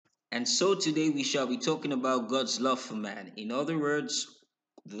And so today we shall be talking about God's love for man. In other words,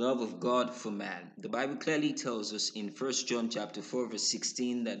 the love of God for man. The Bible clearly tells us in First John chapter 4 verse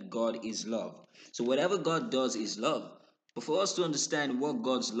 16 that God is love. So whatever God does is love. But for us to understand what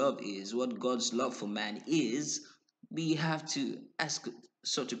God's love is, what God's love for man is, we have to ask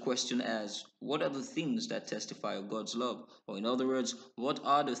such a question as what are the things that testify of God's love? Or in other words, what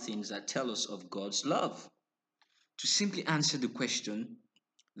are the things that tell us of God's love? To simply answer the question,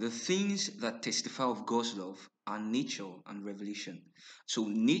 the things that testify of God's love are nature and revelation. So,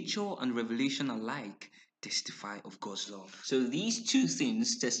 nature and revelation alike testify of God's love. So these two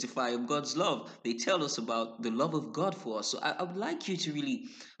things testify of God's love. They tell us about the love of God for us. So I would like you to really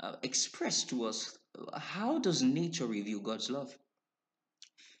express to us how does nature reveal God's love?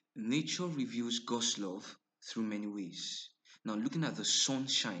 Nature reveals God's love through many ways. Now, looking at the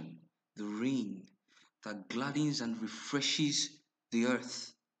sunshine, the rain that gladdens and refreshes the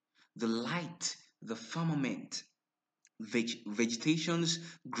earth, the light, the firmament, vegetations,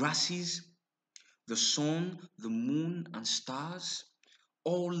 grasses, the sun, the moon, and stars,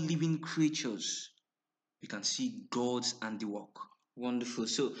 all living creatures, we can see God's handiwork. Wonderful.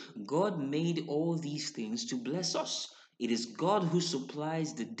 So God made all these things to bless us. It is God who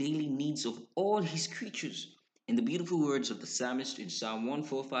supplies the daily needs of all his creatures. In the beautiful words of the psalmist in Psalm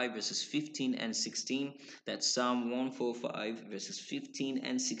 145, verses 15 and 16, that Psalm 145, verses 15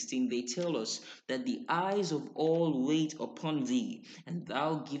 and 16, they tell us that the eyes of all wait upon thee, and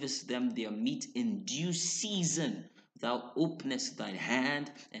thou givest them their meat in due season. Thou openest thine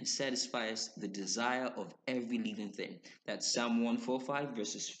hand and satisfiest the desire of every living thing. That's Psalm 145,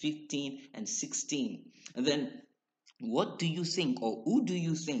 verses 15 and 16. And then what do you think, or who do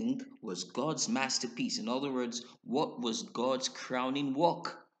you think was God's masterpiece? In other words, what was God's crowning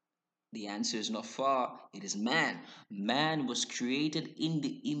work? The answer is not far. It is man. Man was created in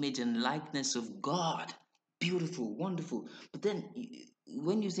the image and likeness of God. Beautiful, wonderful. But then,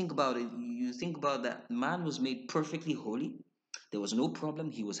 when you think about it, you think about that man was made perfectly holy. There was no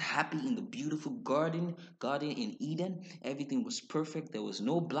problem. He was happy in the beautiful garden in Eden. Everything was perfect. There was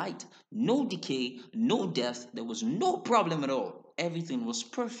no blight, no decay, no death. There was no problem at all. Everything was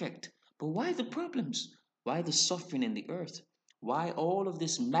perfect. But why the problems? Why the suffering in the earth? Why all of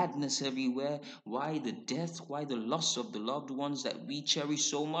this madness everywhere? Why the death? Why the loss of the loved ones that we cherish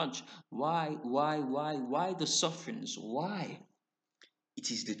so much? Why the sufferings? Why? It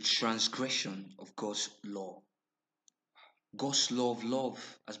is the transgression of God's law. God's law of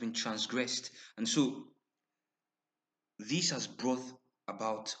love has been transgressed. And so this has brought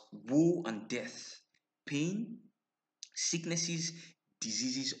about woe and death, pain, sicknesses,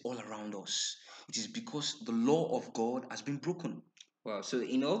 diseases all around us. It is because the law of God has been broken. Wow. So,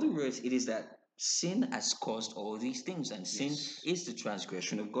 in other words, it is that sin has caused all these things, and sin Yes. is the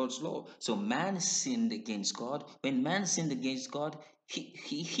transgression of God's law. So, man sinned against God. When man sinned against God,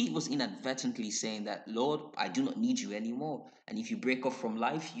 he was inadvertently saying that, Lord, I do not need you anymore. And if you break off from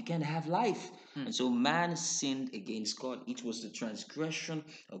life, you can have life. And so, man sinned against God. It was the transgression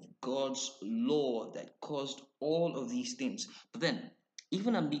of God's law that caused all of these things. But then,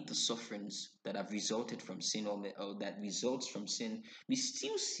 even amid the sufferings that have resulted from sin or that results from sin, we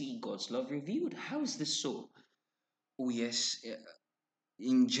still see God's love revealed. How is this so? Oh, yes.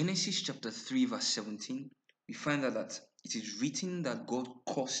 In Genesis chapter 3, verse 17, we find out that it is written that God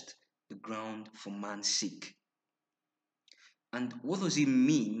cursed the ground for man's sake. And what does it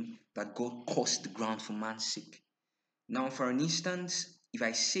mean that God cursed the ground for man's sake? Now, for an instance, if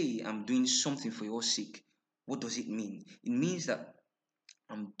I say I'm doing something for your sake, what does it mean? It means that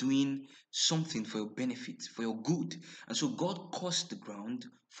I'm doing something for your benefit, for your good. And so God cursed the ground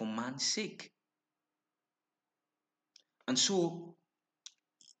for man's sake. And so,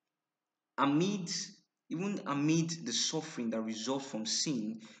 amid even amid the suffering that results from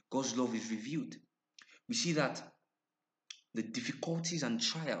sin, God's love is revealed. We see that the difficulties and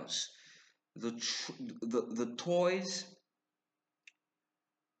trials, the toils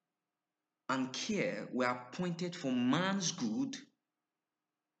and care were appointed for man's good,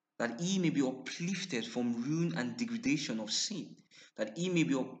 that he may be uplifted from ruin and degradation of sin, that he may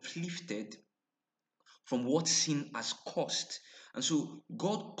be uplifted from what sin has caused. And so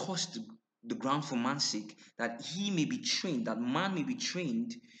God caused the ground for man's sake, that he may be trained, that man may be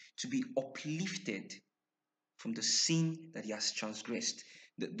trained to be uplifted from the sin that he has transgressed,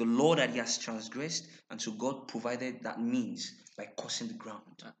 the law that he has transgressed. And so God provided that means. by causing the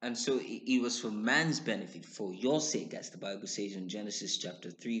ground. And so it was for man's benefit, for your sake, as the Bible says in Genesis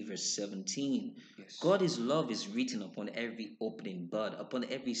chapter 3, verse 17. Yes. God's love is written upon every opening bud, upon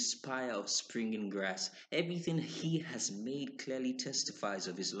every spire of springing grass. Everything He has made clearly testifies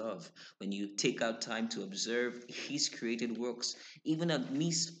of His love. When you take out time to observe His created works, even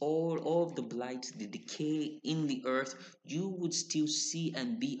amidst all of the blight, the decay in the earth, you would still see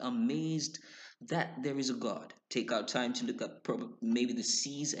and be amazed that there is a God. Take out time to look at maybe the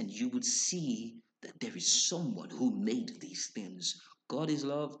seas, and you would see that there is someone who made these things. God is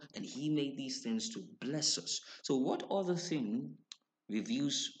love, and He made these things to bless us. So, what other thing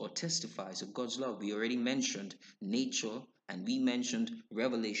reviews or testifies of God's love? We already mentioned nature, and we mentioned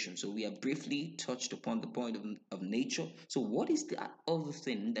revelation. So, we have briefly touched upon the point of nature. So, what is the other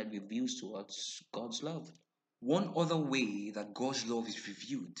thing that reveals to us God's love? One other way that God's love is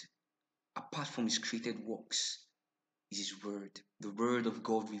revealed, apart from His created works, is His word. The word of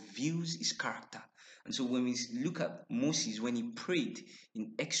God reveals His character. And so when we look at Moses, when he prayed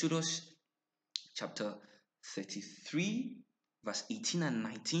in Exodus chapter 33, verse 18 and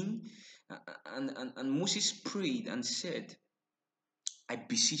 19, and Moses prayed and said, I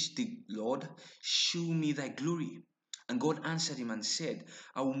beseech thee, Lord, shew me thy glory. And God answered him and said,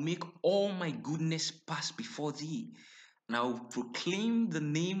 I will make all my goodness pass before thee, and I will proclaim the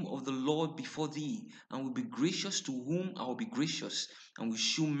name of the Lord before thee, and will be gracious to whom I will be gracious, and will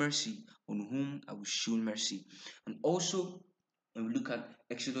shew mercy on whom I will shew mercy. And also, when we look at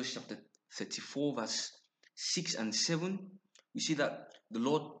Exodus chapter 34, verse 6 and 7, we see that the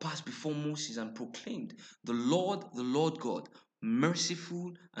Lord passed before Moses and proclaimed, the Lord God,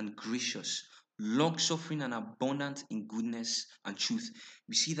 merciful and gracious, long suffering and abundant in goodness and truth.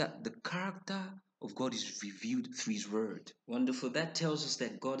 We see that the character of God is revealed through His word. Wonderful. That tells us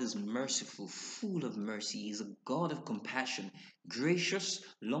that God is merciful, full of mercy. He's a God of compassion, gracious,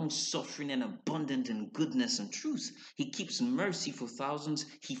 long suffering, and abundant in goodness and truth. He keeps mercy for thousands.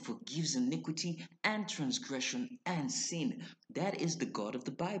 He forgives iniquity and transgression and sin. That is the God of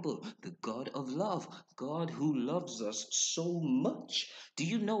the Bible, the God of love, God who loves us so much. Do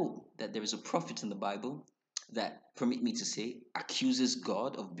you know that there is a prophet in the Bible that, permit me to say, accuses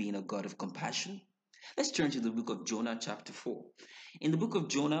God of being a God of compassion? Let's turn to the book of Jonah, chapter 4. In the book of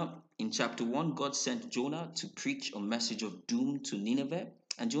Jonah, in chapter 1, God sent Jonah to preach a message of doom to Nineveh,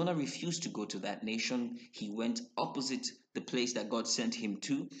 and Jonah refused to go to that nation. He went opposite the place that God sent him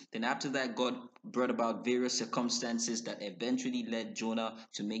to. Then, after that, God brought about various circumstances that eventually led Jonah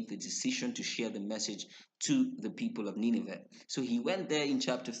to make the decision to share the message to the people of Nineveh. So, he went there in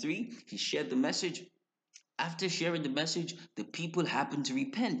chapter 3, he shared the message. After sharing the message, the people happened to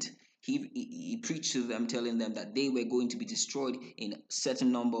repent. He preached to them, telling them that they were going to be destroyed in a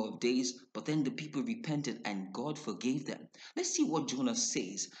certain number of days, but then the people repented and God forgave them. Let's see what Jonah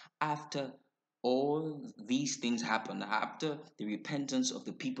says after all these things happen, after the repentance of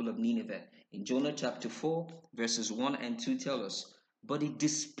the people of Nineveh. In Jonah chapter 4, verses 1 and 2 tell us, but it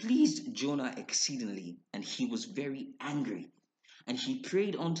displeased Jonah exceedingly, and he was very angry. And he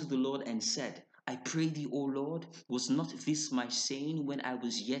prayed unto the Lord and said, I pray thee, O Lord, was not this my saying when I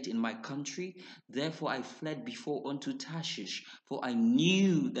was yet in my country? Therefore I fled before unto Tarshish, for I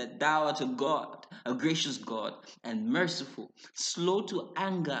knew that thou art a God, a gracious God, and merciful, slow to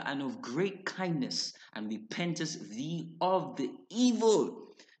anger and of great kindness, and repentest thee of the evil.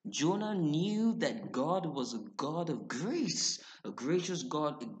 Jonah knew that God was a God of grace, a gracious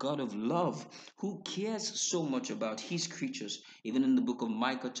God, a God of love, who cares so much about his creatures. Even in the book of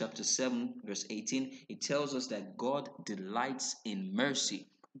Micah, chapter 7, verse 18, it tells us that God delights in mercy.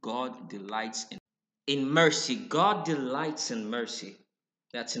 God delights in mercy. God delights in mercy.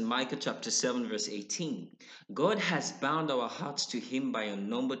 That's in Micah chapter 7, verse 18. God has bound our hearts to Him by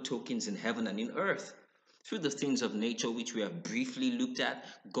unnumbered tokens in heaven and in earth. Through the things of nature which we have briefly looked at,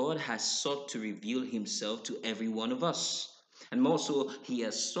 God has sought to reveal Himself to every one of us. And more so, He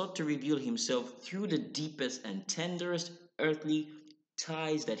has sought to reveal Himself through the deepest and tenderest earthly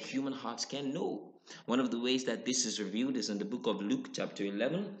ties that human hearts can know. One of the ways that this is revealed is in the book of Luke, chapter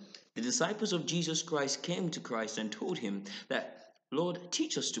 11. The disciples of Jesus Christ came to Christ and told Him that, Lord,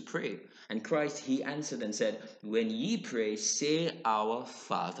 teach us to pray. And Christ, He answered and said, when ye pray, say, Our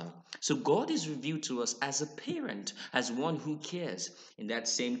Father. So God is revealed to us as a parent, as one who cares. In that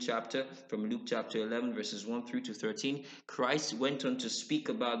same chapter, from Luke chapter 11, verses 1 through to 13, Christ went on to speak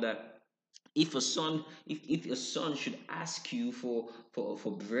about that if a son should ask you for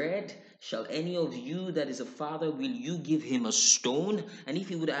bread, shall any of you that is a father, will you give him a stone? And if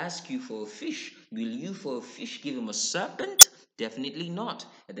he would ask you for a fish, will you for a fish give him a serpent? Definitely not.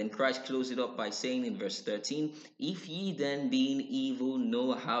 And then Christ closed it up by saying in verse 13, "If ye then, being evil,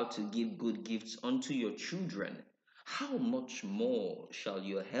 know how to give good gifts unto your children, how much more shall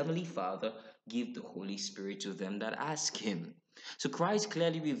your heavenly Father give the Holy Spirit to them that ask him?" So Christ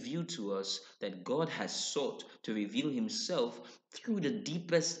clearly revealed to us that God has sought to reveal himself through the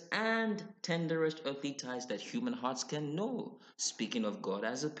deepest and tenderest earthly ties that human hearts can know. Speaking of God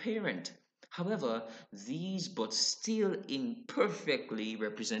as a parent. However, these but still imperfectly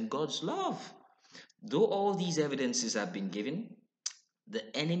represent God's love. Though all these evidences have been given, the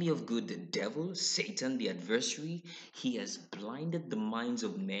enemy of good, the devil, Satan, the adversary, he has blinded the minds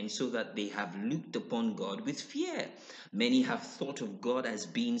of men so that they have looked upon God with fear. Many have thought of God as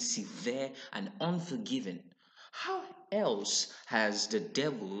being severe and unforgiving. How else has the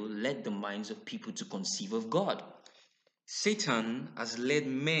devil led the minds of people to conceive of God? Satan has led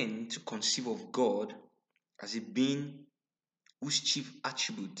men to conceive of God as a being whose chief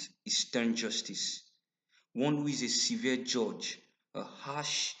attribute is stern justice, one who is a severe judge, a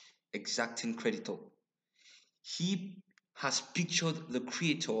harsh, exacting creditor. He has pictured the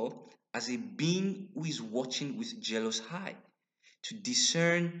Creator as a being who is watching with jealous eye to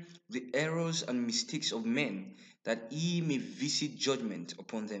discern the errors and mistakes of men that he may visit judgment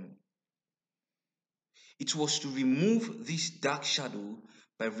upon them. It was to remove this dark shadow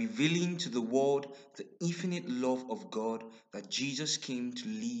by revealing to the world the infinite love of God that Jesus came to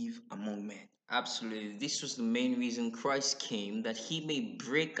live among men. Absolutely. This was the main reason Christ came, that he may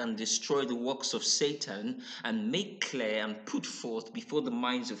break and destroy the works of Satan and make clear and put forth before the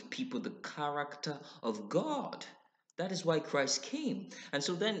minds of people the character of God. That is why Christ came. And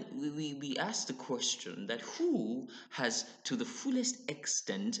so then we ask the question that who has to the fullest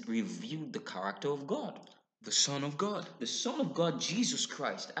extent revealed the character of God? The Son of God. The Son of God, Jesus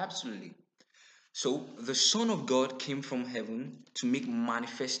Christ. Absolutely. So the Son of God came from heaven to make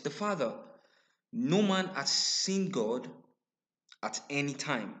manifest the Father. No man has seen God at any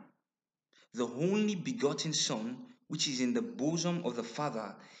time. The only begotten Son, which is in the bosom of the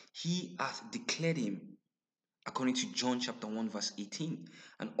Father, he hath declared him, according to John chapter 1 verse 18.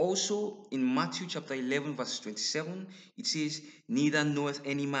 And also in Matthew chapter 11 verse 27, it says, "Neither knoweth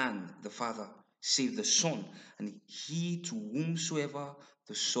any man the Father, save the Son, and he to whomsoever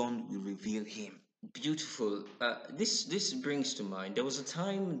the Son will reveal him." Beautiful. This brings to mind. There was a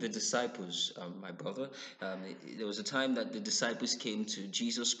time the disciples, my brother, there was a time that the disciples came to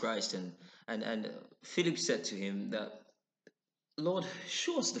Jesus Christ, and Philip said to him that, "Lord,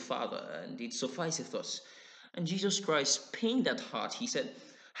 show us the Father, and it sufficeth us." And Jesus Christ pained at heart. He said,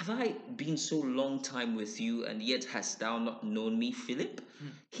 "Have I been so long time with you, and yet hast thou not known me, Philip?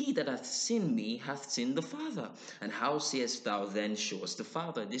 He that hath seen me hath seen the Father. And how sayest thou then, show us the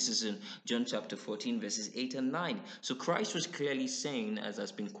Father?" This is in John chapter 14, verses 8 and 9. So Christ was clearly saying, as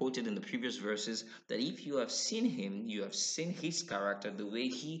has been quoted in the previous verses, that if you have seen him, you have seen his character, the way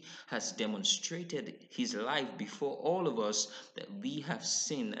he has demonstrated his life before all of us, that we have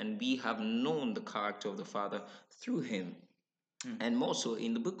seen and we have known the character of the Father through him. And more so,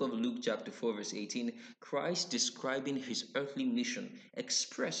 in the book of Luke, chapter 4, verse 18, Christ describing his earthly mission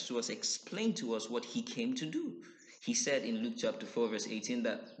expressed to us, explained to us what he came to do. He said in Luke chapter 4, verse 18,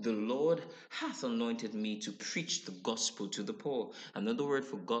 that the Lord hath anointed me to preach the gospel to the poor. Another word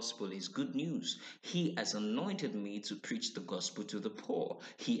for gospel is good news. He has anointed me to preach the gospel to the poor.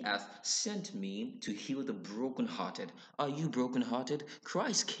 He hath sent me to heal the brokenhearted. Are you brokenhearted?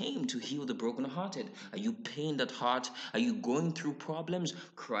 Christ came to heal the brokenhearted. Are you pained at heart? Are you going through problems?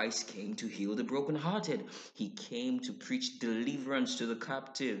 Christ came to heal the brokenhearted. He came to preach deliverance to the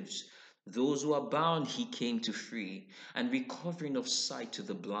captives. Those who are bound he came to free, and recovering of sight to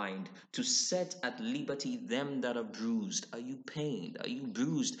the blind, to set at liberty them that are bruised. Are you pained? Are you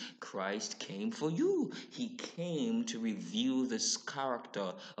bruised? Christ came for you. He came to reveal this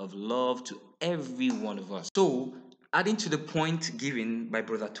character of love to every one of us. So, adding to the point given by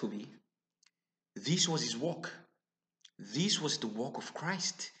Brother Toby, this was his work. This was the work of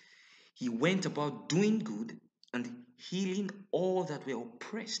Christ. He went about doing good and healing all that were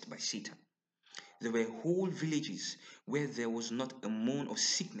oppressed by Satan. There were whole villages where there was not a moan of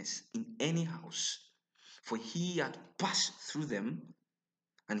sickness in any house, for he had passed through them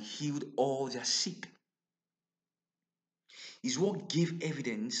and healed all their sick. His work gave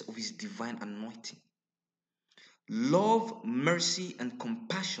evidence of his divine anointing. Love, mercy, and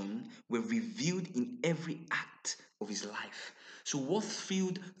compassion were revealed in every act of his life. So, what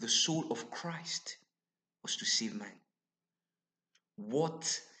filled the soul of Christ was to save man.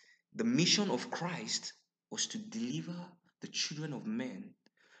 What the mission of Christ was to deliver the children of men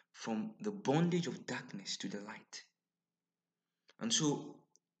from the bondage of darkness to the light. And so,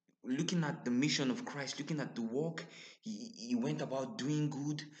 looking at the mission of Christ, looking at the work he went about doing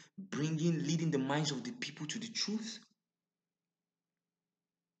good, leading the minds of the people to the truth,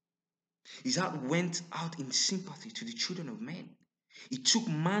 his heart went out in sympathy to the children of men. He took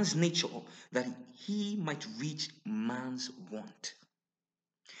man's nature that he might reach man's want.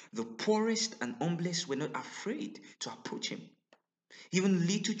 The poorest and humblest were not afraid to approach him. Even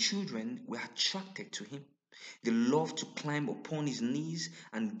little children were attracted to him. They loved to climb upon his knees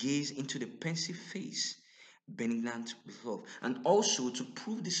and gaze into the pensive face, benignant with love. And also to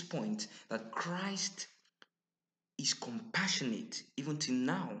prove this point that Christ is compassionate even till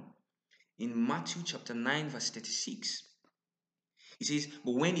now, in Matthew chapter 9, verse 36, it says,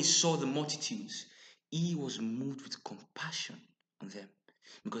 "But when he saw the multitudes, he was moved with compassion on them,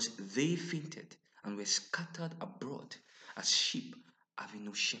 because they fainted and were scattered abroad as sheep having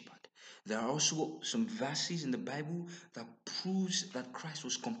no shepherd." There are also some verses in the Bible that proves that Christ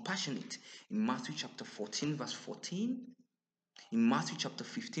was compassionate. In Matthew chapter 14, verse 14, in Matthew chapter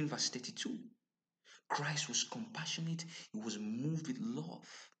 15, verse 32, Christ was compassionate. He was moved with love.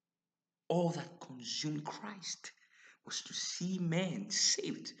 All that consumed Christ was to see men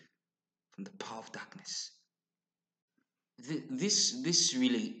saved from the power of darkness. This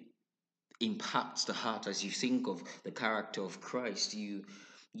really impacts the heart as you think of the character of Christ. You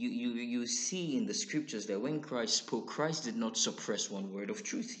see in the scriptures that when Christ spoke, Christ did not suppress one word of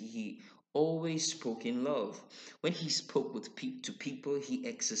truth. He always spoke in love. When he spoke to people, he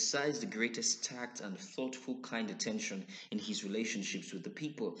exercised the greatest tact and thoughtful, kind attention in his relationships with the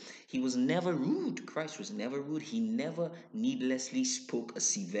people. He was never rude. Christ was never rude. He never needlessly spoke a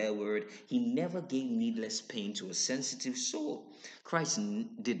severe word. He never gave needless pain to a sensitive soul. Christ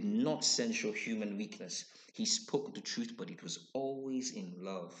did not censure human weakness. He spoke the truth, but it was always in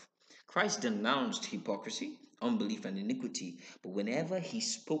love. Christ denounced hypocrisy, unbelief, and iniquity, but whenever he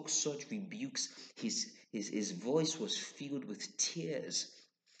spoke such rebukes, his voice was filled with tears.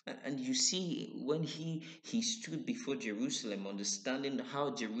 And you see, when he stood before Jerusalem, understanding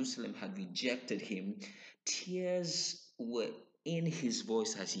how Jerusalem had rejected him, tears were in his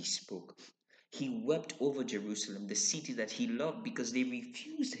voice as he spoke. He wept over Jerusalem, the city that he loved, because they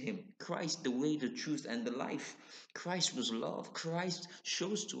refused him. Christ, the way, the truth, and the life. Christ was love. Christ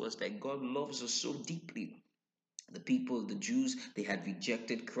shows to us that God loves us so deeply. The people, the Jews, they had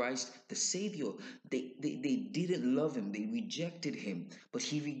rejected Christ, the Savior. They didn't love him, they rejected him. But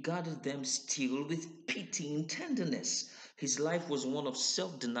he regarded them still with pitying tenderness. His life was one of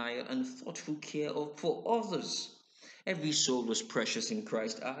self denial and thoughtful care for others. Every soul was precious in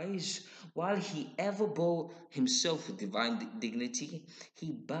Christ's eyes. While he ever bore himself with divine dignity,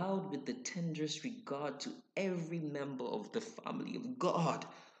 he bowed with the tenderest regard to every member of the family of God.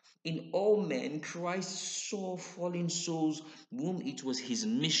 In all men, Christ saw fallen souls whom it was his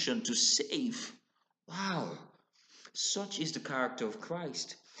mission to save. Wow, such is the character of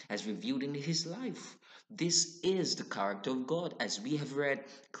Christ as revealed in his life. This is the character of God. As we have read,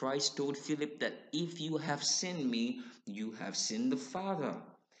 Christ told Philip that if you have sinned me, you have sinned the Father.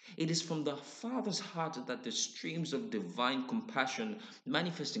 It is from the Father's heart that the streams of divine compassion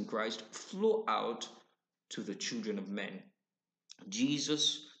manifest in Christ flow out to the children of men.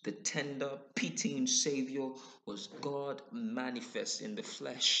 Jesus, the tender, pitying Savior, was God manifest in the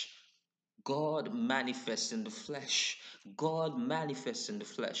flesh. God manifests in the flesh. God manifests in the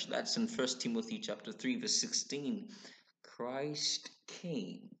flesh. That's in 1 Timothy chapter 3, verse 16. Christ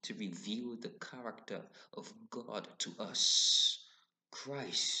came to reveal the character of God to us.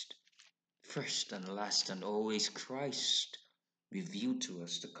 Christ, first and last and always Christ, revealed to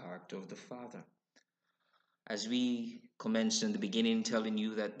us the character of the Father. As we commenced in the beginning, telling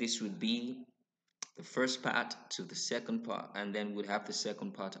you that this would be the first part to the second part, and then we'll have the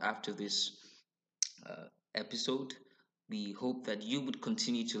second part after this uh, episode. We hope that you would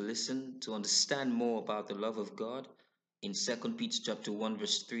continue to listen to understand more about the love of God. In 2 Peter chapter 1,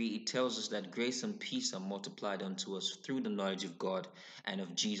 verse 3, it tells us that grace and peace are multiplied unto us through the knowledge of God and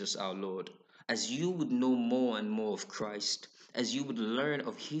of Jesus our Lord. As you would know more and more of Christ, as you would learn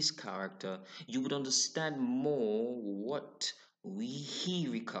of his character, you would understand more what he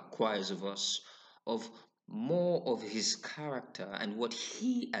requires of us, of more of his character and what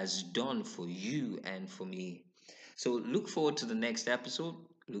he has done for you and for me. So look forward to the next episode.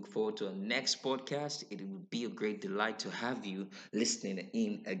 Look forward to our next podcast. It would be a great delight to have you listening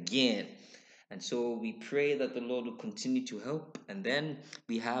in again. And so we pray that the Lord will continue to help. And then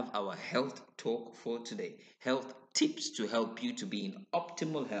we have our health talk for today. Health tips to help you to be in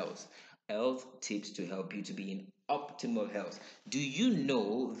optimal health. Health tips to help you to be in optimal health. Do you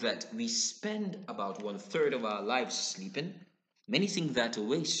know that we spend about one third of our lives sleeping? Many think that a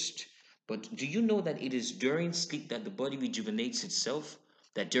waste, but do you know that it is during sleep that the body rejuvenates itself?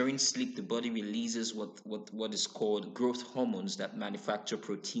 That during sleep the body releases what is called growth hormones that manufacture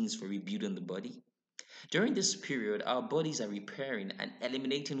proteins for rebuilding the body? During this period, our bodies are repairing and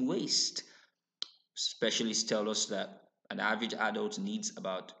eliminating waste. Specialists tell us that an average adult needs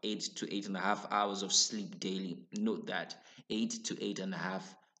about 8 to 8.5 hours of sleep daily. Note that 8 to 8.5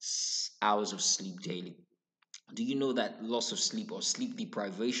 hours of sleep daily. Do you know that loss of sleep or sleep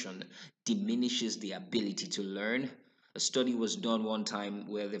deprivation diminishes the ability to learn? A study was done one time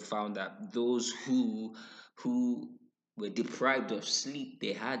where they found that those who were deprived of sleep,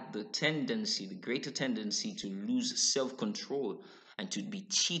 they had the greater tendency to lose self-control and to be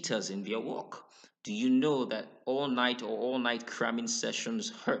cheaters in their work. Do you know that all night cramming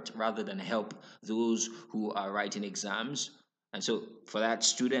sessions hurt rather than help those who are writing exams? And so, for that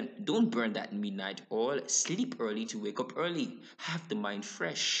student, don't burn that midnight oil. Sleep early to wake up early. Have the mind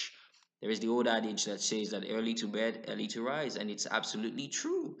fresh. There is the old adage that says that early to bed, early to rise, and it's absolutely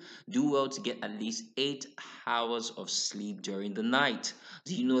true. Do well to get at least 8 hours of sleep during the night.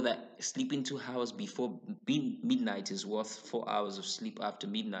 Do you know that sleeping 2 hours before midnight is worth 4 hours of sleep after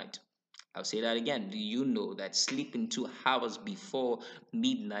midnight? I'll say that again. Do you know that sleeping 2 hours before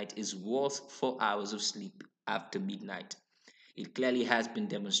midnight is worth 4 hours of sleep after midnight? It clearly has been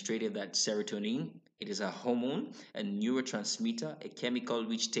demonstrated that serotonin, it is a hormone, a neurotransmitter, a chemical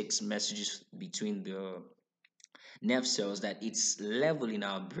which takes messages between the nerve cells, that its level in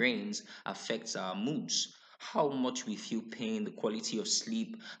our brains affects our moods, how much we feel pain, the quality of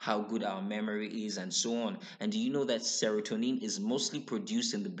sleep, how good our memory is, and so on. And do you know that serotonin is mostly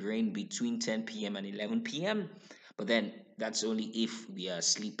produced in the brain between 10 p.m. and 11 p.m.? But then that's only if we are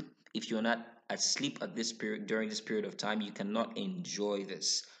asleep. If you're not asleep at this period during this period of time, you cannot enjoy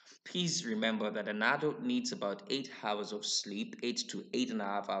this. Please remember that an adult needs about 8 hours of sleep, 8 to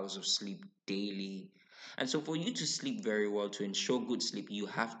 8.5 hours of sleep daily. And so, for you to sleep very well, to ensure good sleep, you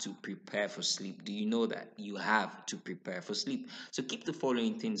have to prepare for sleep. Do you know that? You have to prepare for sleep. So, keep the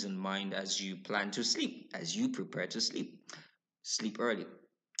following things in mind as you plan to sleep, as you prepare to sleep. Sleep early.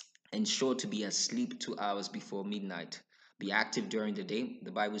 Ensure to be asleep 2 hours before midnight. Be active during the day.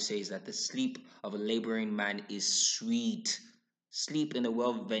 The Bible says that the sleep of a laboring man is sweet. Sleep in a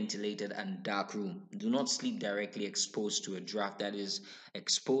well ventilated and dark room. Do not sleep directly exposed to a draft, that is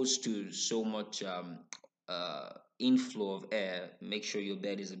exposed to so much inflow of air. Make sure your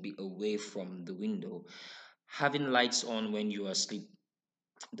bed is a bit away from the window. Having lights on when you are asleep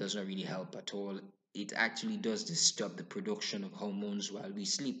does not really help at all. It actually does disturb the production of hormones while we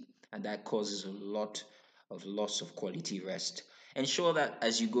sleep, and that causes a lot of loss of quality rest. Ensure that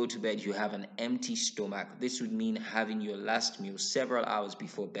as you go to bed, you have an empty stomach. This would mean having your last meal several hours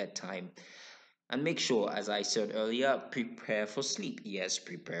before bedtime. And make sure, as I said earlier, prepare for sleep. Yes,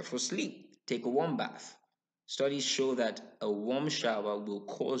 prepare for sleep. Take a warm bath. Studies show that a warm shower will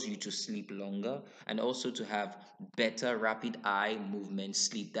cause you to sleep longer and also to have better rapid eye movement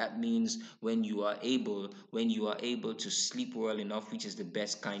sleep. That means when you are able to sleep well enough, which is the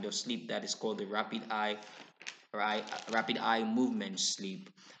best kind of sleep, that is called the rapid eye movement sleep.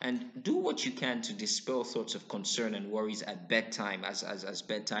 And do what you can to dispel thoughts of concern and worries at bedtime as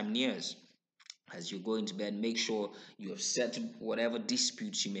bedtime nears. As you go into bed, make sure you have settled whatever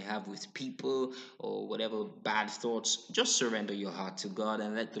disputes you may have with people or whatever bad thoughts. Just surrender your heart to God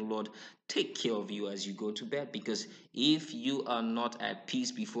and let the Lord take care of you as you go to bed. Because if you are not at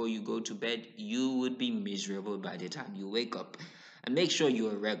peace before you go to bed, you would be miserable by the time you wake up. And make sure you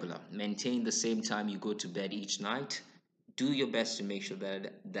are regular. Maintain the same time you go to bed each night. Do your best to make sure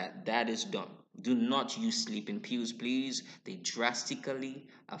that is done. Do not use sleeping pills, please. They drastically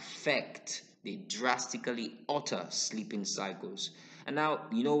alter sleeping cycles. And now,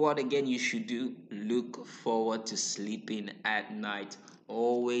 you know what again you should do? Look forward to sleeping at night.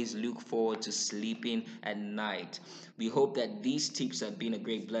 Always look forward to sleeping at night. We hope that these tips have been a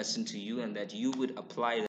great blessing to you and that you would apply